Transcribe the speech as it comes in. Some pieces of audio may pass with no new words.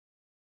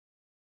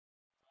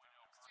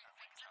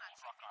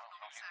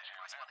Would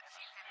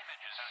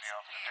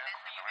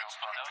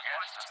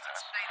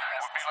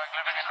be like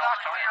living in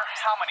North Korea.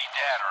 How many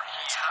dead are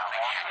here?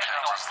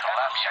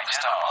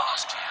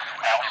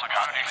 I also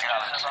got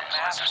indications of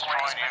mass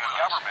destroyed in the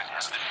government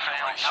has been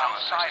failing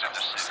outside of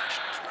the city.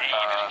 Aid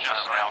is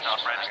just now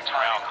spreading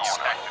throughout the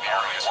affected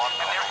areas,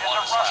 and there is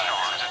a rush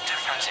hour to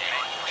different aid,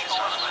 which is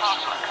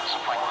possible,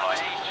 supported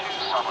by aid to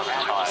some of the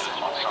time,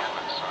 some of it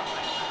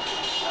certainly.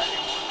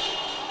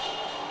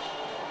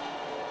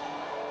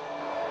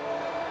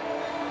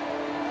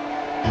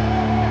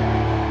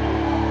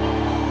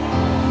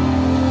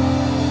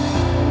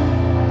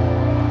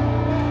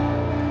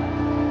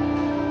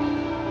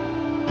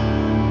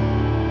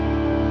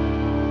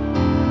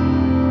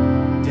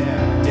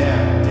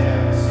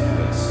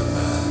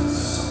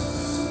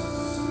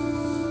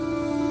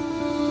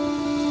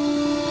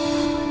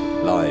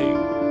 Lying,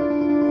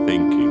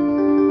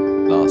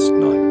 thinking, last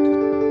night,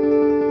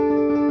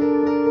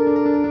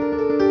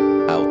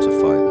 how to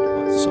find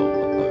my soul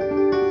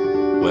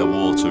alone, where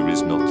water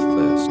is not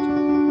thirsty,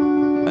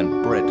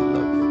 and bread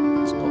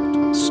loaf is not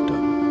of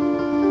stone.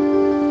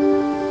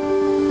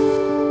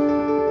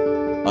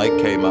 I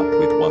came up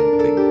with one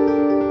thing,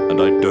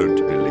 and I don't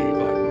believe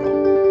I'm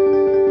wrong,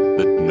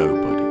 that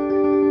nobody,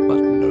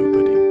 but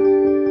nobody,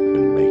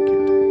 can make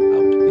it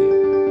out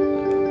here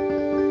alone.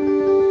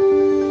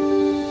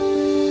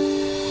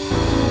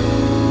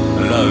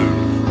 Alone,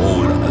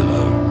 all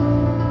alone.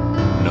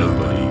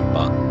 Nobody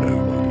but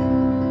nobody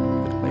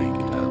could make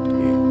it out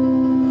here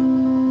alone.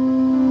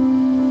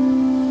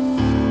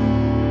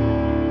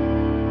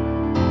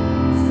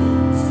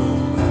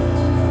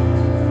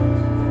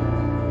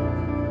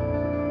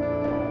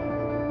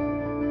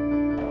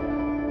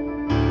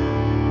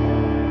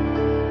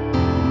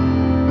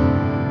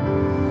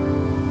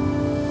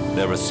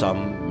 There are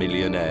some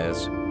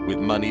millionaires with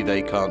money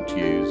they can't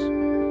use.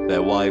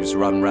 Their wives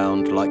run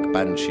round like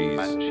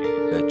banshees.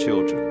 Their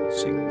children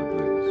sing the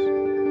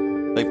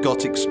blues. They've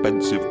got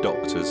expensive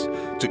doctors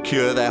to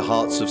cure their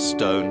hearts of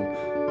stone,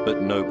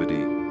 but nobody,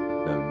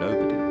 no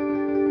nobody,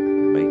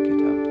 can make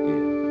it out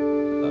here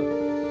alone.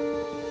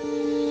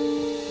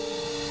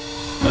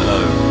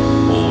 Alone,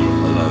 all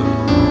alone.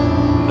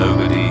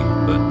 Nobody,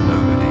 but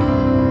nobody,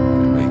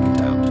 can make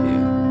it out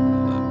here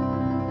alone.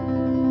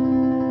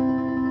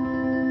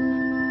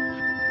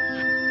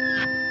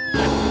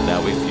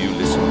 Now if you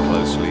listen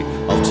closely,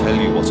 I'll tell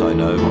you what I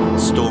know.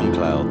 Storm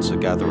clouds are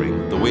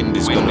gathering, the wind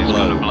is gonna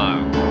blow.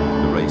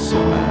 The race of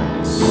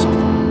man is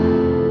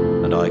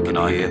suffering, and I can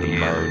hear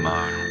them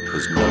moan.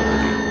 There's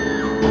nobody,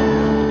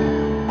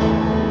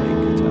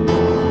 make it out.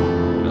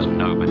 There's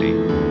nobody,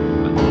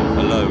 but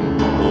alone,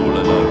 all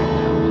alone.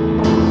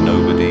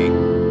 Nobody,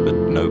 but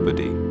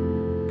nobody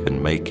can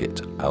make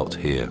it out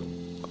here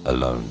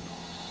alone.